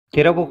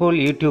திரவுகோல்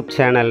YouTube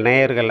channel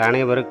நேயர்கள்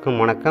அனைவருக்கும்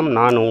வணக்கம்.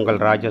 நான் உங்கள்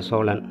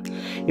ராஜசோழன்.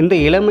 இந்த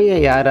இளமையை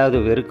யாராவது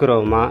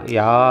வெறுக்கிறோமா?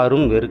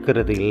 யாரும்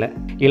வெறுக்கிறது இல்லை.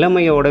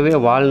 இளமையோடவே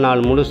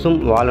வாழ்நாள் முழுசும்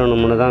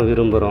வாழணும்னு தான்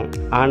விரும்புகிறோம்.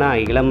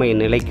 ஆனால் இளமை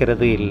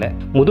நிலைக்கிறது இல்லை.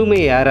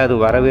 முதுமையை யாராவது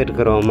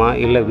வரவேற்கிறோமா?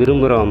 இல்லை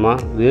விரும்புகிறோமா?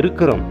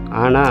 வெறுக்கிறோம்.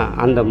 ஆனால்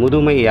அந்த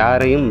முதுமை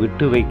யாரையும்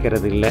விட்டு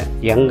வைக்கிறது இல்லை.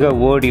 எங்கே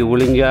ஓடி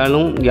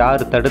ஒளிஞ்சாலும்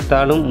யார்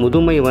தடுத்தாலும்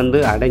முதுமை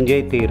வந்து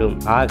அடைஞ்சே தீரும்.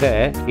 ஆக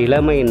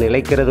இளமை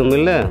நிலைக்கிறதும்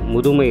இல்லை,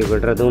 முதுமை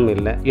விடுறதும்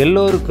இல்லை.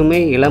 எல்லோருக்கும்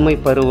இளமை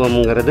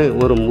பருவம்ங்கிறது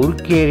ஒரு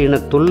முறுக்கேறின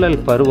துள்ளல்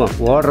பருவம்.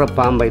 ஓடுற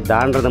பாம்பை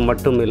தாண்டது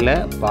மட்டும் இல்ல,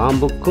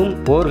 பாம்புக்கும்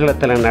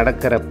போர்க்களத்தில்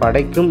நடக்கிற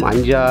படைக்கும்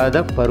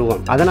அஞ்சாத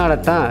பருவம். அதனால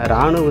தான்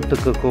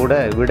இராணுவத்துக்கு கூட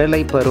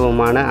விடலை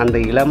பருவமான அந்த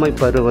இளமை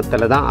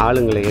பருவத்தில் தான்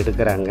ஆளுங்களை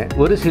எடுக்கிறாங்க.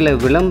 ஒரு சில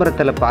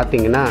விளம்பரத்தில்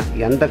பார்த்தீங்கன்னா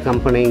எந்த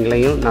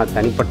கம்பெனிங்களையும் நான்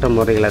தனிப்பட்ட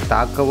முறையில்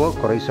தாக்கவோ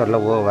குறை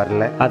சொல்லவோ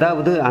வரல.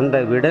 அதாவது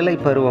அந்த விடலை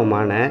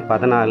பருவமான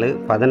 14,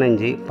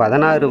 15,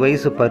 16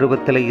 வயசு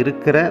பருவத்தில்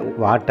இருக்கிற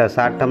வாட்ட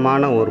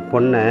சாட்டமான ஒரு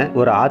பொண்ணை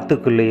ஒரு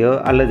ஆத்துக்குள்ளேயோ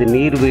அல்லது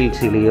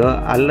நீர்வீழ்ச்சியிலையோ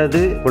அல்லது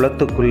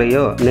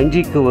குளத்துக்குள்ளேயோ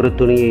நெஞ்சிக்கு ஒரு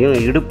துணியையும்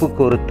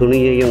இடுப்புக்கு ஒரு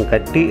துணியையும்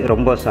கட்டி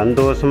ரொம்ப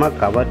சந்தோஷமா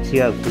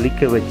கவர்ச்சியா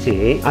குளிக்க வச்சு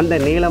அந்த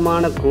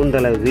நீளமான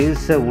கூந்தலை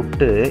வீச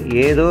விட்டு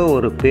ஏதோ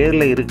ஒரு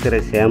பேர்ல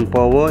இருக்கிற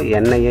ஷாம்போவோ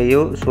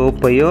எண்ணெயையோ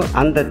சோப்பையோ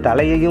அந்த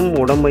தலையையும்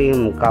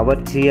உடம்பையும்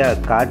கவர்ச்சியா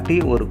காட்டி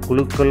ஒரு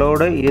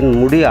குழுக்களோட என்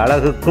முடி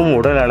அழகுக்கும்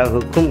உடல்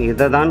அழகுக்கும்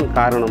இதைதான்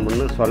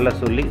காரணம்னு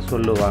சொல்லி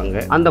சொல்லுவாங்க.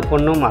 அந்த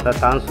பொண்ணும்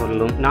அதைத்தான்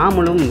சொல்லும்.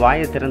 நாமளும்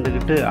வாயை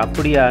திறந்துக்கிட்டு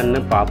அப்படியான்னு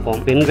பார்ப்போம்.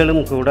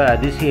 பெண்களும் கூட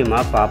அதிசயமா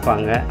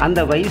பார்ப்பாங்க. அந்த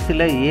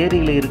வயசுல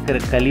ஏரியில இருக்கிற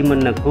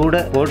களிமண்ணை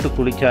கூட போட்டு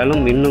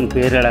குளிச்சாலும் இன்னும்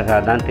பேரழகா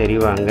தான்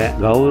தெரிவாங்க.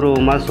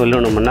 கௌரவமா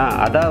சொல்லணும்னா,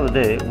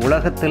 அதாவது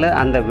உலகத்துல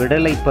அந்த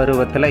விடலை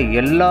பருவத்துல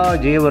எல்லா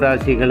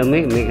ஜீவராசிகளுமே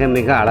மிக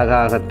மிக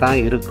அழகாகத்தான்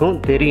இருக்கும்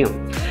தெரியும்.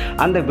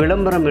 அந்த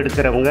விளம்பரம்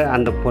எடுக்கிறவங்க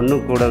அந்த பொண்ணு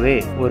கூடவே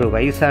ஒரு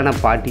வயசான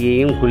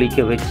பாட்டியையும்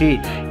குளிக்க வச்சு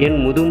என்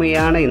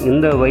முதுமையான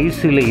இந்த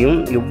வயசுலையும்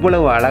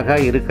இவ்வளவு அழகா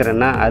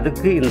இருக்கிறேன்னா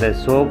அதுக்கு இந்த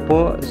சோப்போ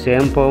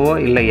ஷாம்போவோ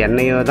இல்லை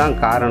எண்ணெயோ தான்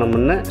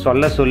காரணம்னு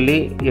சொல்லி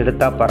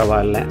எடுத்தா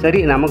பரவாயில்ல. சரி,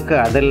 நமக்கு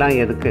அதெல்லாம்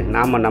எதுக்கு?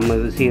 நம்ம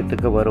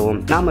விஷயத்துக்கு வருவோம்.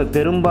 நாம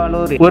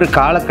பெரும்பாலும் ஒரு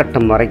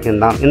காலகட்டம்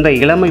வரைக்கும் தான் இந்த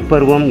இளமை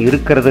பருவம்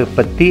இருக்கிறத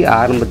பத்தி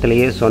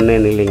ஆரம்பத்திலேயே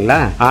சொன்னேன் இல்லைங்களா?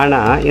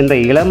 ஆனா இந்த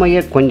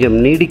இளமையை கொஞ்சம்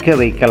நீடிக்க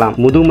வைக்கலாம்,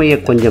 முதுமையை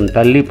கொஞ்சம்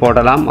தள்ளி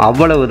போடலாம்,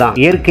 அவ்வளவுதான்.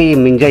 இயற்கையை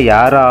மிஞ்ச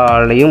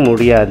யாராலையும்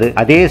முடியாது.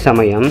 அதே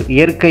சமயம்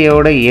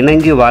இயற்கையோட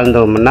இணைஞ்சு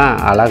வாழ்ந்தோம்னா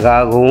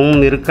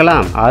அழகாகவும்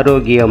இருக்கலாம்,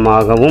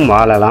 ஆரோக்கியமாகவும்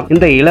வாழலாம்.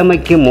 இந்த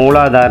இளமைக்கு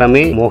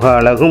மூலாதாரமே முக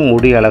அழகும்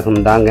முடி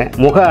அழகும் தாங்க.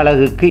 முக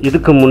அழகுக்கு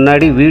இதுக்கு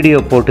முன்னாடி வீடியோ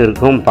போட்டு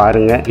இருக்கோம்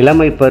பாருங்க.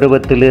 இளமை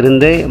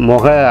பருவத்திலிருந்தே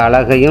முக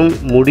அழகையும்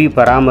முடி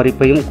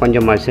பராமரிப்பையும்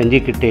கொஞ்சமா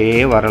செஞ்சுக்கிட்டே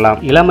வரலாம்.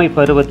 இளமை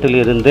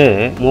பருவத்திலிருந்து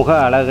முக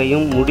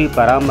அழகையும் முடி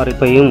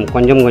பராமரிப்பையும்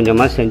கொஞ்சம்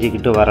கொஞ்சமா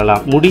செஞ்சுக்கிட்டு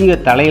வரலாம். முடிங்க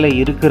தலையில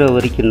இருக்கிற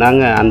வரைக்கும்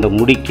தாங்க அந்த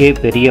முடிக்கே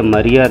பெரிய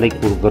மரியாதை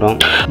கொடுக்குறோம்.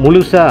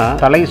 முழுசா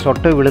தலை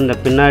சொட்டை விழுந்த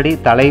பின்னாடி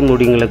தலை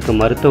முடிங்களுக்கு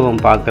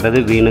மருத்துவம் பார்க்கறது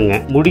வீணுங்க.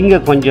 முடிங்க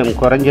கொஞ்சம்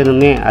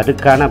குறைஞ்சதுமே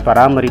அதுக்கான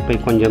பராமரிப்பை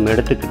கொஞ்சம்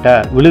எடுத்துக்கிட்டா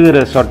விழுகிற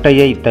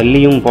சொட்டையை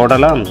தள்ளியும்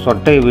போடலாம்,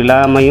 சொட்டை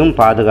விழாமையும்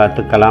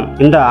பாதுகாத்துக்கலாம்.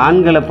 இந்த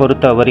ஆண்களை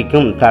பொறுத்த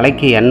வரைக்கும்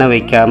தலைக்கு எண்ணெய்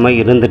வைக்காம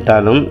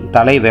இருந்துட்டாலும்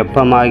தலை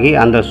வெப்பமாகி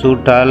அந்த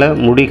சூட்டால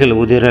முடிகள்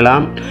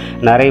உதிரலாம்,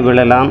 நரை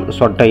விழலாம்,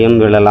 சொட்டையும்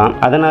விழலாம்.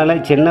 அதனால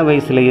சின்ன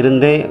வயசுல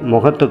இருந்தே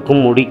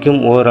முகத்துக்கும் முடிக்கும்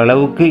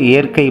ஓரளவுக்கு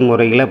இயற்கை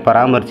முறையில்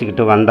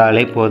பராமரிச்சுக்கிட்டு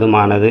வந்தாலே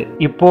போதுமானது.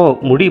 இப்போ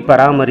முடி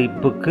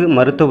பராமரிப்புக்கு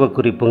மருத்துவ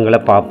குறிப்புங்களை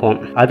பார்ப்போம்.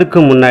 அதுக்கு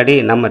முன்னாடி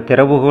நம்ம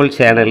திரவுகோல்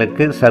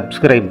சேனலுக்கு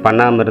சப்ஸ்கிரைப்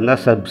பண்ணாமல்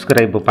இருந்தால்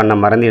சப்ஸ்கிரைப் பண்ண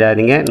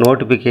மறந்துடாதீங்க.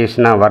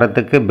 நோட்டிஃபிகேஷனாக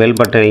வரத்துக்கு பெல்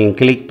பட்டனையும்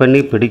கிளிக் பண்ணி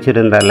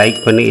பிடிச்சிருந்தா லைக்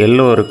பண்ணி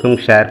எல்லோருக்கும்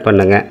ஷேர்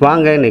பண்ணுங்க.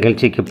 வாங்க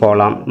நிகழ்ச்சிக்கு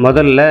போகலாம்.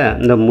 முதல்ல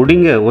இந்த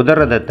முடிங்க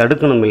உதறதை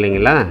தடுக்கணும்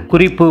இல்லைங்களா?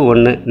 குறிப்பு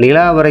 1: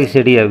 நிலாவரை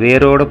செடியை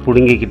வேரோட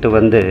புடுங்கிக்கிட்டு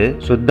வந்து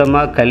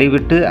சுத்தமாக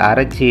கழுவிட்டு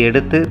அரைச்சி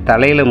எடுத்து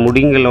தலையில்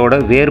முடிங்களோட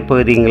வேர்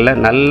பகுதிகளை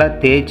நல்லா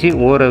தேய்ச்சி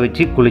ஊற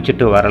வச்சு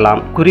குளிச்சுட்டு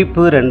வரலாம்.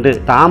 குறிப்பு 2: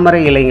 தாமரை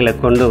இலைங்களை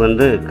கொண்டு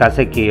வந்து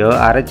கசக்கியோ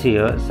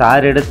அரைச்சியோ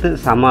சாறு எடுத்து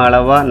சம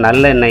அளவா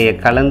நல்லெண்ணெயை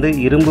கலந்து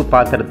இரும்பு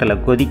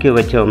பாத்திரத்தில் கொதிக்க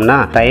வச்சோம்னா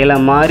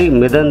தைலம் மாதிரி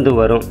மிதந்து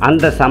வரும்.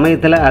 அந்த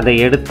சமயத்தில் அதை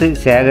எடுத்து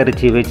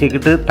சேகரித்து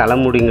வச்சுக்கிட்டு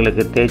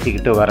தலைமுடிங்களுக்கு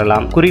தேய்ச்சிக்கிட்டு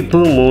வரலாம். குறிப்பு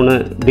 3: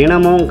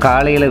 தினமும்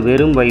காலையில்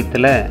வெறும்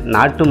வயிற்றுல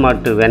நாட்டு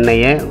மாட்டு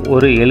வெண்ணெயை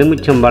ஒரு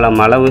எலுமிச்சம்பழம்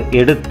அளவு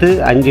எடுத்து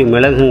 5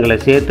 மிளகுங்களை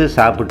சேர்த்து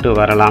சாப்பிட்டு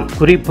வரலாம்.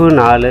 குறிப்பு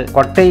 4: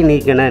 கொட்டை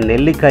நீக்கின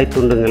நெல்லிக்காய்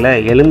துண்டுங்களை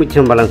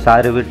எலுமிச்சம்பழம்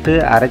சாறு விட்டு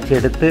அரைச்சி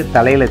எடுத்து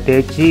தலையில்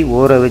தேய்ச்சி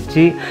ஊற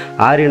வச்சு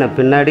ஆறின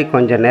பின்னாடி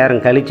கொஞ்சம்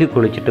நேரம் கழித்து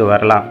குளிச்சுட்டு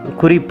வரலாம்.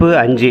 குறிப்பு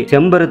 5: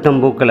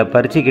 செம்பருத்தம்பூக்களை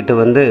பறிச்சுக்கிட்டு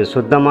வந்து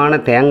சுத்தமான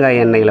தேங்காய்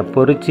எண்ணெயில்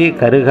பொறிச்சு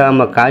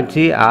கருகாம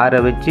காய்ச்சி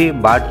ஆற வச்சு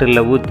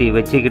பாட்டிலில் ஊற்றி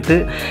வச்சுக்கிட்டு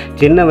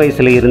சின்ன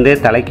வயசுல இருந்தே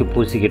தலைக்கு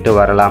பூசிக்கிட்டு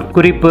வரலாம்.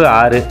 குறிப்பு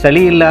 6: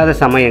 சளி இல்லாத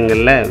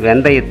சமயங்களில்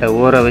வெந்தயத்தை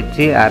ஊற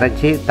வச்சு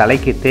அரைச்சி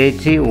தலைக்கு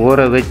தேய்ச்சி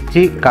ஊற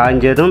வச்சு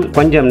காஞ்சதும்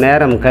கொஞ்சம்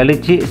நேரம்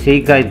கழிச்சு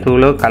சீக்காய்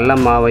தூளோ கடல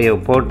மாவையோ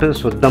போட்டு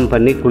சுத்தம்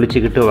பண்ணி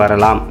குளிச்சுக்கிட்டு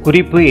வரலாம்.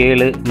 குறிப்பு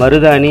 7: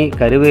 மருதாணி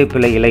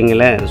கருவேப்பிலை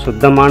இலைங்களை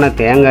சுத்தமான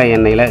தேங்காய்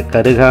எண்ணெயில்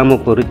கருகாம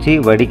பொறிச்சு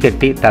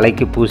வடிகட்டி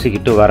தலைக்கு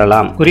பூசிக்கிட்டு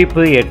வரலாம்.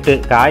 குறிப்பு 8: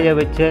 காய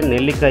வச்ச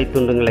நெல்லிக்காய்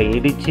துண்டுங்களை பொருட்களை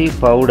இடித்து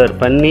பவுடர்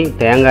பண்ணி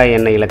தேங்காய்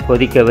எண்ணெயில்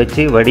கொதிக்க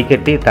வச்சு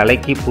வடிகட்டி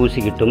தலைக்கு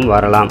பூசிக்கிட்டும்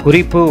வரலாம்.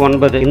 குறிப்பு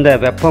 9. இந்த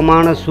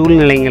வெப்பமான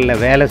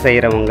சூழ்நிலைகளில் வேலை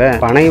செய்கிறவங்க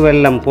பனை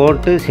வெல்லம்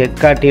போட்டு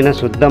செக்காட்டின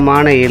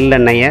சுத்தமான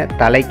எள்ளெண்ணெயை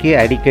தலைக்கு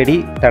அடிக்கடி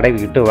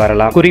தடவிக்கிட்டு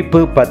வரலாம்.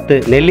 குறிப்பு 10.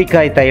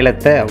 நெல்லிக்காய்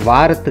தைலத்தை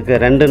வாரத்துக்கு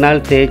 2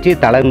 நாள் தேய்ச்சி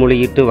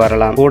தலைமுழிகிட்டு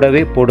வரலாம்.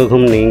 கூடவே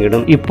பொடுகும்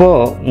நீங்கிடும். இப்போ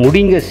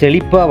முடிங்க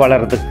செழிப்பா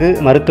வளர்றதுக்கு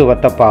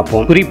மருத்துவத்தை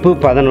பார்ப்போம். குறிப்பு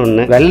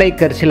 11. வெள்ளை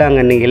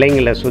கரிசலாங்கண்ணி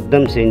இலைங்களை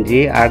சுத்தம் செஞ்சு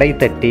அடை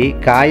தட்டி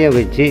காய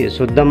வச்சு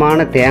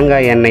சுத்தமான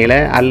தேங்காய் எண்ணெயில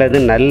அல்லது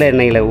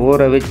நல்லெண்ணெயில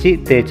ஊற வச்சு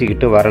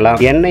தேய்ச்சிக்கிட்டு வரலாம்.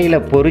 எண்ணெயில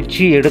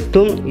பொரிச்சு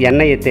எடுத்தும்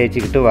எண்ணெயை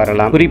தேய்ச்சிக்கிட்டு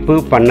வரலாம். குறிப்பு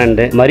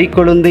 12.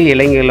 மறிக்கொழுந்து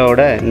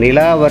இலைங்களோட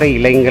நிலாவரை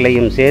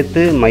இலைங்களையும்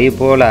சேர்த்து மை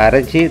போல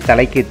அரைச்சி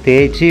தலைக்கு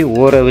தேய்ச்சி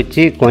ஊற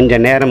வச்சு கொஞ்ச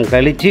நேரம்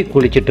கழிச்சு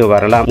குளிச்சுட்டு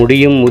வரலாம்.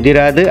 முடியும்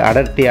முதிராது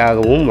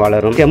அடர்த்தியாகவும்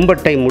வளரும்.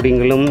 செம்பட்டை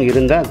முடிங்களும்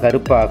இருந்தா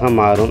கருப்பாக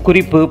மாறும்.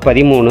 குறிப்பு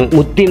 13.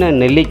 முத்தின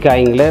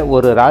நெல்லிக்காய்களை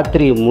ஒரு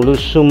ராத்திரி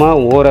முழுசுமா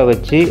ஊற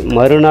வச்சு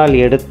மறுநாள்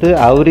எடுத்து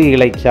அவுரி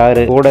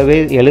இலைச்சாறு கூடவே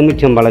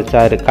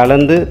எலுமிச்சம்பழச்சாறு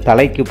கலந்து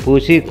தலைக்கு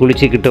பூசி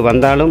குளிச்சுக்கிட்டு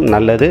வந்தாலும்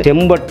நல்லது.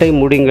 செம்பட்டை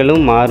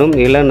முடிங்களும் மாறும்.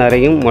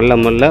 இளநரையும் மொல்ல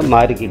மொல்ல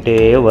மாறிக்கிட்டே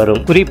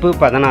வரும். குறிப்பு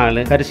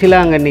 14.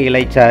 கரிசலாங்கண்ணி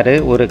இலைச்சாறு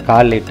ஒரு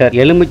 1/4 லிட்டர்,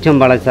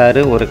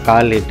 எலுமிச்சம்பழச்சாறு ஒரு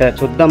 1/4 லிட்டர்,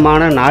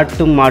 சுத்தமான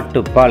நாட்டு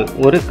மாட்டுப்பால்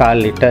ஒரு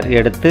 1/4 லிட்டர்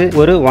எடுத்து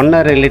ஒரு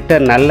 1.5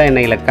 லிட்டர் நல்ல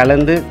எண்ணெயில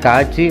கலந்து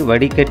காய்ச்சி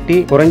வடிகட்டி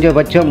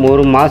குறைஞ்சபட்சம்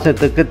 1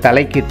 மாசத்துக்கு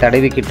தலைக்கு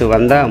தடவிக்கிட்டு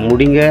வந்தா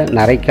முடிங்க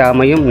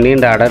நரைக்காமையும்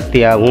நீண்ட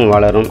அடர்த்தியாகவும்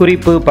வளரும்.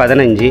 குறிப்பு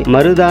 15.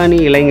 மருதாணி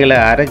இலைங்களை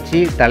அரைச்சி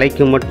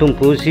தலைக்கு மட்டும்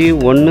பூசி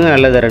 1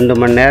 அல்லது 2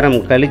 மணி நேரம்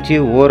கழிச்சு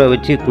ஊற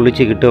வச்சு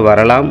குளிச்சுக்கிட்டு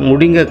வரலாம்.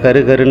 முடிங்க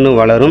கருகருன்னு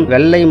வளரும்.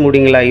 வெள்ளை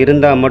முடிங்களா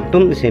இருந்தா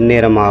மட்டும்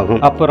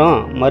செந்நிறமாகும். அப்புறம்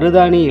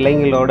மருதாணி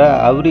இலைங்களோட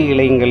அவுரி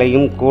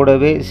இலைங்களையும்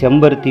கூடவே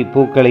செம்பருத்தி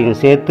பூக்களையும்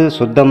சேர்த்து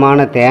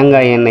சுத்தமான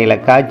தேங்காய் எண்ணெயில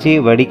காய்ச்சி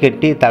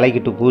வடிகட்டி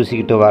தலைக்கிட்டு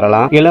பூசிக்கிட்டு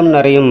வரலாம். இளம்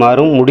நரையும்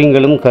மாறும்.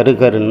 முடிங்களும்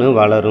கருகருன்னு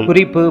வளரும்.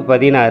 குறிப்பு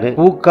 16.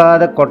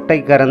 பூக்காத கொட்டை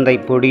கரந்தை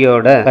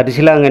பொடியோட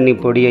கரிசலாங்கண்ணி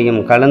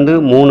பொடியையும் கலந்து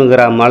 3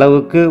 கிராம்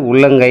அளவுக்கு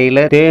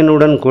உள்ளங்கையில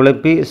தேனுடன்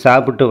குழப்பி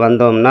சாப்பிட்டு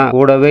வந்தோம்னா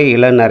கூடவே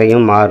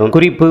இளநரையும் மாறும்.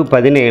 குறிப்பு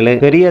 17.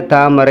 பெரிய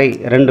தாமரை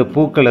 2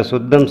 பூக்களை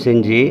சுத்தம்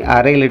செஞ்சு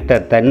 1/2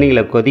 லிட்டர் தண்ணியில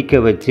கொதிக்க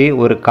வச்சு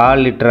ஒரு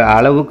 1/4 லிட்டர்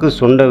அளவுக்கு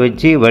சுண்ட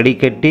வச்சு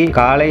வடிகட்டி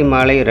காலை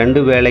மாலை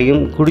 2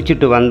 வேளையும்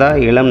குடிச்சிட்டு வந்தா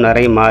இளம்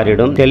நரை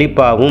மாறிடும்.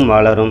 செழிப்பாகவும்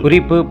வளரும்.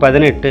 குறிப்பு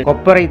 18.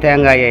 கொப்பரை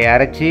தேங்காயை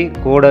அரைச்சி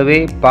கூடவே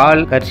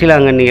பால்,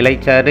 கரிசலாங்கண்ணி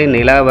இலைச்சாறு,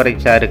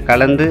 நிலாவரைச்சாறு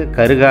கலந்து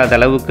கருகாத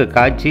அளவுக்கு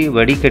காய்ச்சி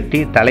வடிகட்டி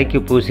தலைக்கு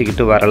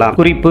பூசிக்கிட்டு வரலாம்.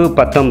 குறிப்பு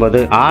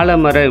 19.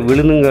 ஆலமர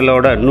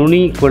விழுதுங்களோட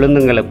நுனி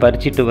கொழுந்துங்களை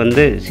பறிச்சிட்டு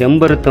வந்து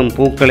செம்பருத்தம்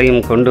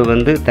பூக்களையும் கொண்டு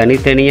வந்து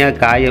தனித்தனியா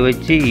காய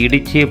வச்சு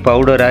இடிச்சு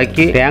பவுடர்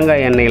ஆக்கி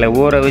தேங்காய் எண்ணெயில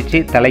ஊற வச்சு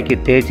தலைக்கு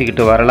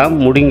தேய்ச்சிக்கிட்டு வரலாம்.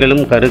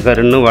 முடிங்களும்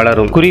கருகருன்னு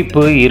வளரும்.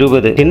 குறிப்பு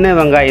 20. சின்ன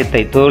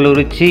வெங்காயத்தை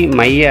தோலுரிச்சு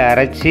மைய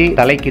அரைச்சி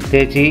தலைக்கு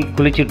தேய்ச்சி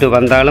குளிச்சுட்டு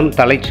வந்தாலும்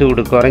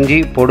தலைச்சூடு குறைஞ்சி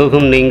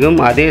பொடுகும் நீங்கும்.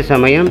 அதே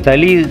சமயம்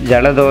சளி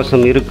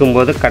ஜலதோஷம்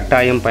இருக்கும்போது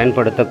கட்டாயம்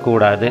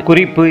பயன்படுத்தக்கூடாது.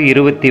 குறிப்பு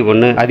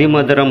 21.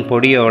 அதிமதுரம்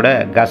பொடியோட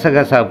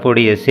கசகசா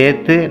பொடியை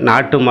சேர்த்து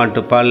நாட்டு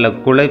மாட்டு பாலில்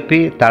குழப்பி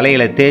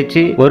தலையில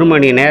தேய்ச்சி 1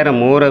 மணி நேரம்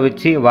ஊற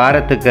வச்சு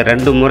வாரத்துக்கு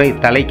 2 முறை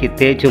தலைக்கு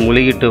தேய்ச்சி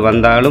முழுகிட்டு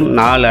வந்தாலும்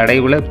 4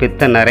 அடைவுல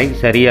பித்த நரை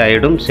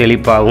சரியாயிடும்.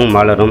 செழிப்பாகவும்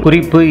வளரும்.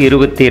 குறிப்பு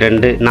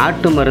 22.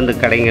 நாட்டு மருந்து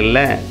கடைகள்ல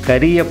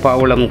கரிய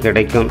பாவுளம்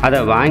கிடைக்கும்.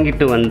 அதை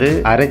வாங்கிட்டு வந்து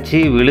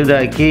அரைச்சி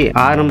விழுதாக்கி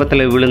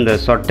ஆரம்பத்துல விழுந்த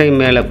சொட்டை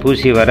மேல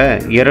பூசி வர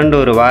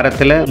 2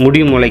 வாரத்துல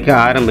முடி முளைக்க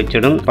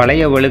ஆரம்பிச்சிடும்.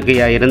 பழைய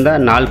வழுக்கையா இருந்தா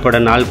நாள்பட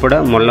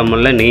மொல்ல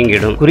மொல்ல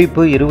நீங்கிடும்.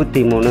 குறிப்பு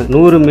 23.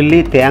 100 மில்லி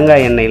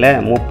தேங்காய் எண்ணெயில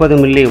 30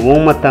 மில்லி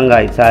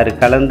ஊமத்தங்காய் சாறு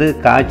கலந்து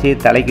காய்ச்சி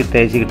தலைக்கு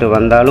தேய்ச்சிக்கிட்டு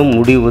வந்தாலும்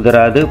முடி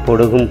உதிராது,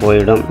 பொடுகும்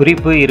போயிடும்.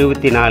 குறிப்பு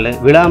 24.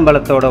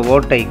 விளாம்பழத்தோட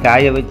ஓட்டை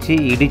காய வச்சு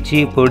இடிச்சு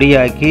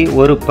பொடியாக்கி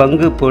 1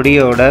 பங்கு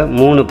பொடியோட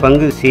 3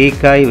 பங்கு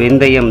சீக்காய்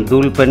வெந்தயம்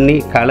தூள் பண்ணி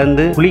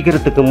கலந்து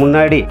குளிக்கிறதுக்கு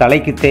முன்னாடி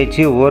தலைக்கு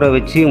தேய்ச்சி ஊற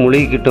வச்சு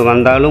முழுகிக்கிட்டு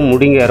வந்தாலும்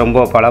முடிங்க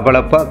ரொம்ப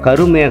பளபளப்பா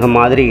கருமேக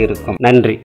மாதிரி இருக்கும். நன்றி.